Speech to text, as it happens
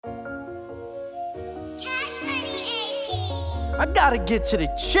I gotta get to the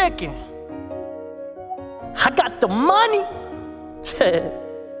chicken. I got the money.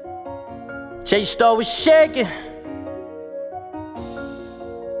 Jstar was shaking.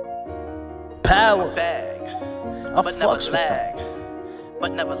 Power. I fucks with them.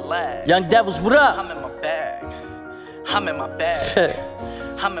 But never lag. Young Devils, what up? I'm in my bag. I'm in my bag.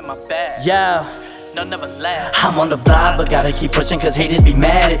 I'm in my bag. Yeah. No, never lag. I'm on the block, but gotta keep pushing cause haters be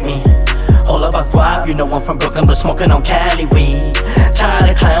mad at me. Hold up, I guap, you know I'm from Brooklyn, but smoking on Cali weed. Tired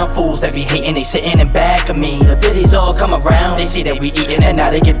of clown fools that be hating, they sitting in back of me. The biddies all come around, they see that we eating and now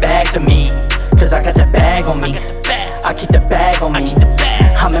they get back to me. Cause I got the bag on me, I keep the bag on me.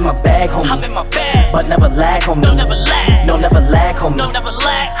 I'm in my bag, homie, but never lag on me. No, never lag, homie.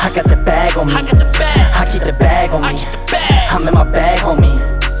 I got the bag on me, I keep the bag on me. I'm in my bag, homie.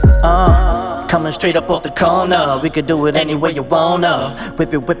 Coming straight up off the corner, we could do it any way you wanna.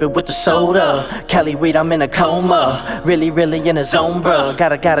 Whip it with the soda. Cali weed, I'm in a coma. Really in a zone, bruh.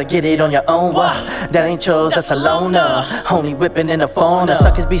 Gotta get it on your own. That ain't yours, that's a loner. Only whipping in the phone. The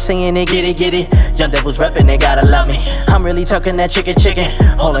suckers be singing it, get it. Young Devils reppin', they gotta love me. I'm really talking that chicken.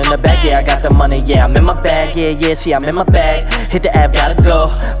 Holding the bag, yeah, I got the money, yeah, I'm in my bag, yeah, see, I'm in my bag. Hit the Ave, gotta go.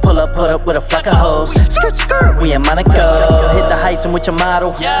 Pull up with a flock of hoes. Skirt, we in Monaco. Hit the heights, I'm with your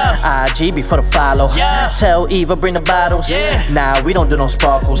model. IG before the follow. Tell Eva, bring the bottles. Nah, we don't do no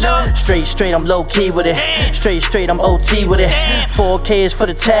sparkles. Straight, I'm low key with it. Straight, I'm OT with it. 4K is for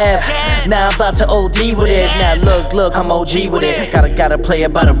the tab. Now I'm about to OD with it. Now look, I'm OG with it. Gotta play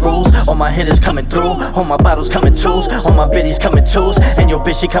it by the rules. All my hitters coming through. All my bottles coming twos. All my biddies coming twos. And your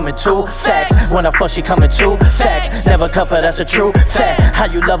bitch, she coming too. Facts, when I fuck, she coming too. Facts, never cover, that's a true fact. How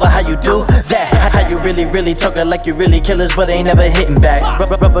you love her, how you do that? How you really talking like you really killers, but ain't never hitting back.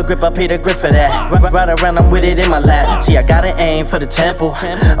 Rubber grip, I pay the grip for that. Ride around, I'm with it in my lap. See, I gotta aim for the temple.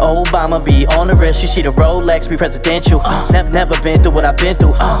 Obama be on the wrist, you see the Rolex be presidential. Never been through what I've been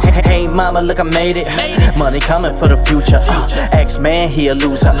through. Hey mama, look, I made it. Money coming for the future. Ex-man, he a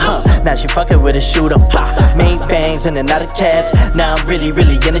loser. Now she fucking with a shooter. Main bangs in and out of cabs. Now I'm really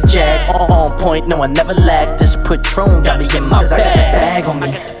in a jag. On point, no, I never lag. This Patron got me in my bag. I got the bag on me,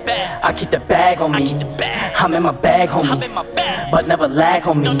 I keep the bag on me. I'm in my bag, homie, but never lag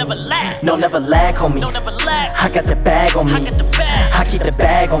on me. No, never lag, homie. I got the bag on me, I keep the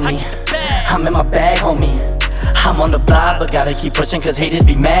bag on me. I'm in my bag, homie. I'm on the block, but gotta keep pushing cause haters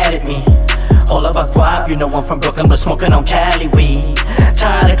be mad at me. Hold up, I guap, you know I'm from Brooklyn, but smoking on Cali weed.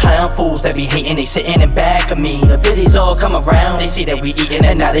 Tired of clown fools that be hating, they sitting in back of me. The biddies all come around, they see that we eating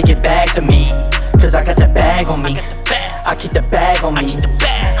and now they get back to me. Cause I got the bag on me, I keep the bag on me.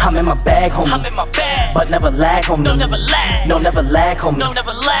 I'm in my bag, homie, but never lag on me. No, never lag, homie.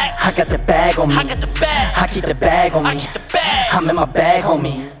 I got the bag on me, I keep the bag on me. I'm in my bag,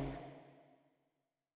 homie.